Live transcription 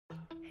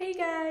Hey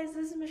guys,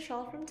 this is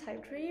Michelle from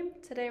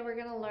Typedream. Today we're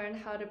going to learn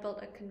how to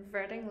build a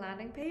converting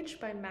landing page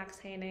by Max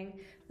Haining,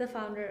 the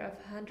founder of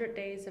 100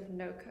 Days of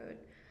No Code.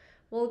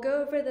 We'll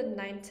go over the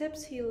 9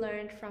 tips he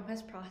learned from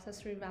his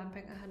process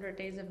revamping 100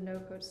 Days of No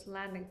Code's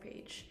landing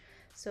page.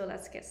 So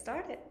let's get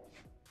started.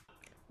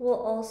 We'll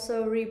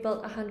also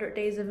rebuild 100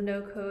 Days of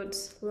No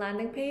Code's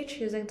landing page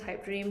using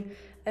Typedream,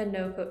 a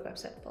no-code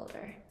website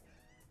builder.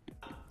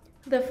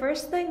 The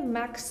first thing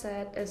Max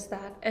said is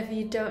that if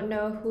you don't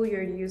know who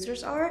your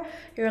users are,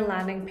 your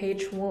landing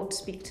page won't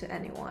speak to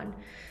anyone.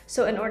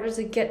 So in order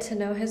to get to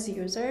know his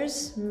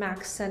users,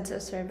 Max sent a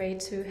survey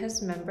to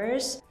his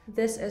members.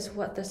 This is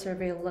what the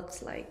survey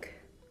looks like.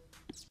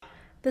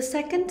 The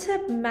second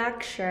tip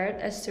Max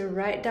shared is to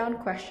write down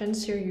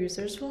questions your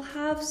users will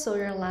have so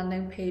your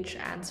landing page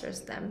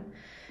answers them.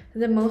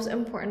 The most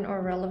important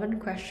or relevant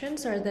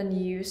questions are then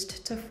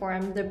used to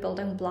form the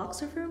building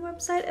blocks of your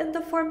website in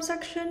the form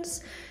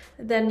sections.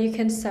 Then you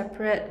can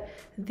separate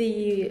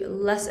the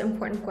less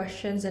important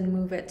questions and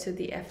move it to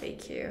the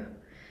FAQ.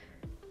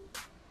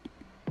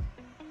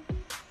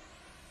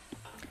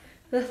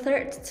 The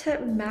third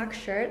tip Max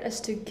shared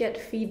is to get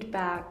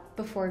feedback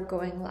before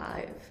going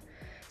live.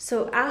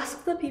 So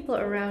ask the people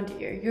around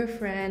you, your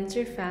friends,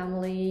 your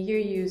family, your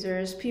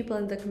users, people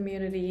in the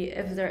community,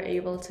 if they're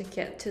able to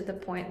get to the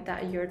point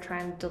that you're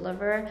trying to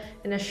deliver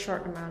in a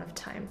short amount of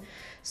time.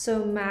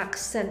 So Max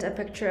sent a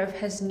picture of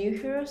his new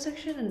hero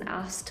section and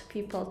asked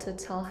people to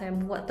tell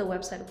him what the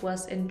website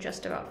was in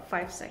just about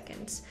 5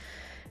 seconds.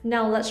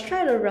 Now let's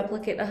try to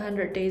replicate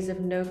 100 Days of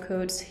No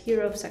Code's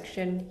hero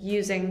section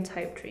using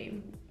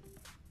Typedream.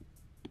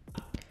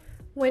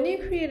 When you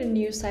create a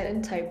new site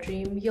in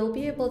Typedream, you'll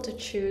be able to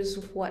choose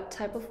what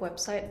type of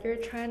website you're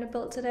trying to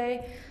build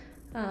today.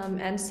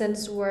 And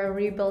since we're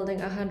rebuilding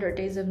 100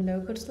 Days of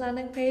No Code's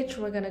landing page,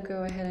 we're going to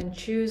go ahead and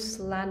choose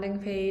landing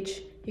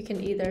page. You can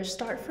either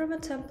start from a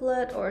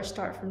template or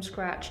start from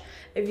scratch.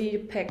 If you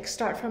pick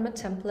start from a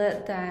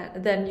template,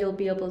 then you'll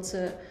be able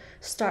to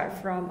start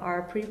from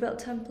our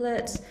pre-built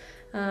templates.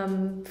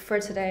 For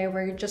today,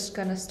 we're just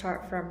going to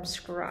start from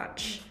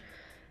scratch.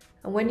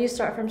 And when you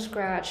start from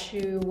scratch,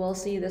 you will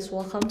see this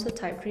welcome to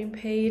Typedream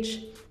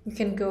page. You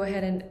can go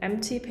ahead and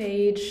empty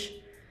page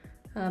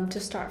to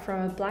start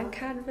from a blank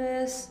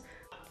canvas.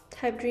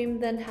 Typedream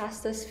then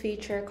has this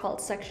feature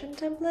called section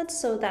templates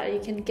so that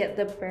you can get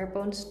the bare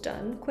bones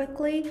done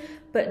quickly,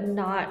 but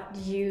not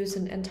use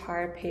an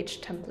entire page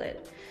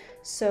template.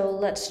 So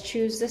let's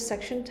choose this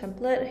section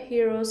template,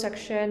 hero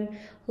section,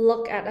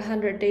 look at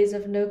 100 Days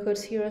of No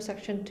Code's hero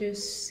section to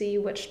see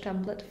which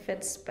template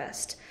fits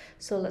best.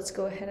 So let's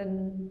go ahead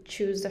and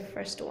choose the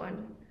first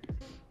one.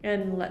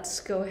 And let's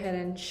go ahead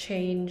and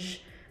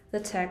change the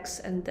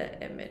text and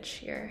the image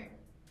here.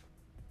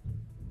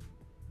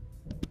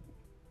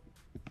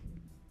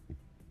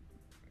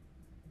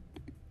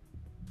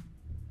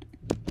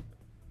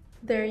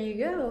 There you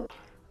go.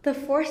 The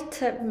fourth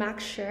tip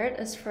Max shared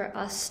is for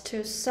us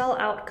to sell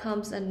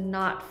outcomes and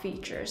not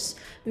features.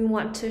 We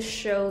want to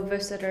show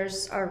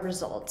visitors our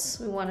results.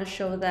 We want to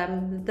show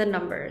them the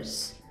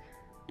numbers.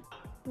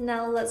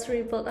 Now let's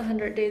rebuild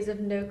 100 Days of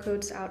No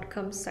Code's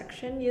outcomes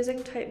section using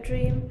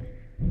Typedream.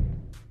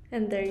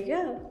 And there you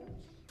go.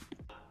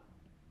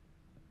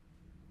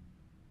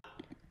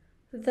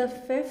 The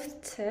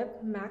fifth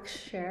tip Max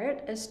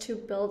shared is to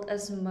build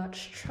as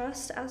much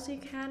trust as you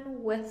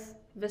can with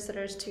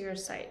visitors to your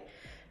site.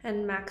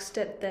 And Max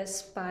did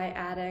this by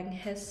adding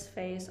his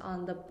face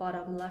on the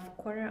bottom left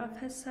corner of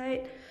his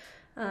site.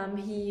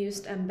 He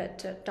used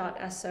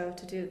embed.so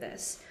to do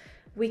this.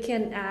 We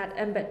can add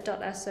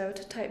embed.so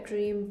to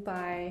Typedream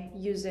by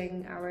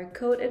using our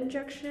code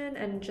injection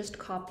and just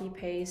copy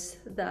paste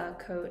the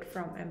code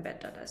from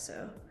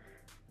embed.so.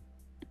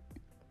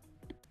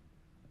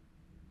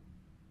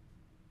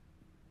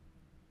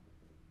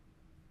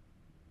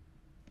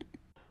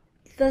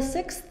 The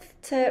sixth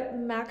tip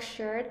Max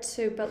shared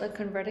to build a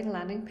converting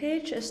landing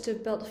page is to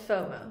build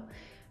FOMO.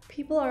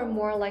 People are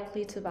more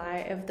likely to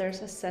buy if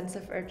there's a sense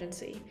of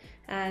urgency,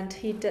 and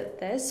he did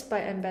this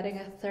by embedding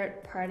a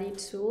third-party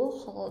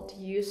tool called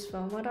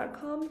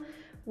usefomo.com.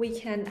 We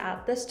can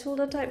add this tool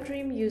to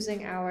Typedream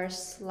using our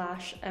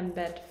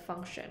 /embed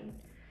function.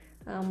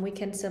 We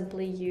can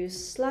simply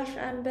use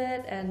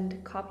 /embed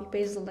and copy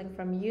paste the link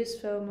from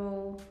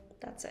usefomo.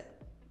 That's it.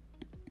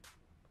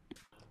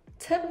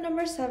 Tip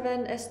number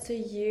 7 is to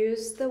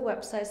use the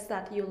websites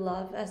that you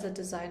love as a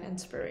design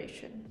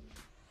inspiration.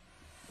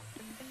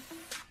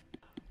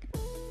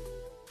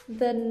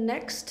 The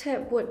next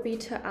tip would be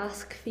to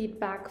ask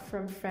feedback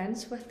from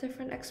friends with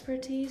different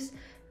expertise.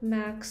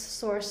 Max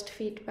sourced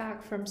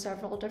feedback from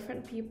several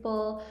different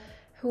people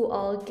who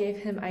all gave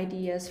him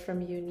ideas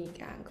from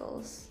unique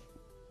angles.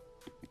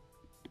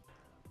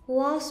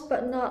 Last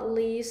but not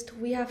least,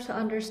 we have to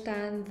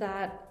understand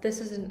that this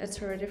is an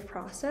iterative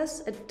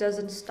process. It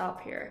doesn't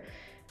stop here.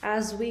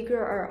 As we grow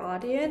our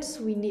audience,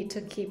 we need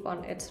to keep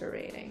on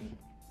iterating.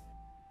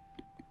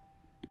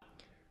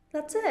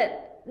 That's it.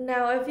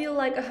 Now, if you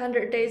like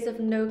 100 Days of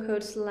No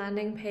Code's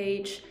landing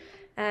page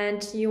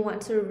and you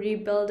want to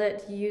rebuild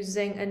it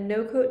using a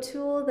no-code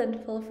tool, then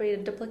feel free to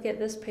duplicate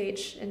this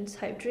page in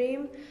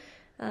TypeDream.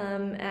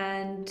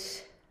 And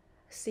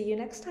see you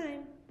next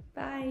time.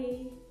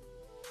 Bye.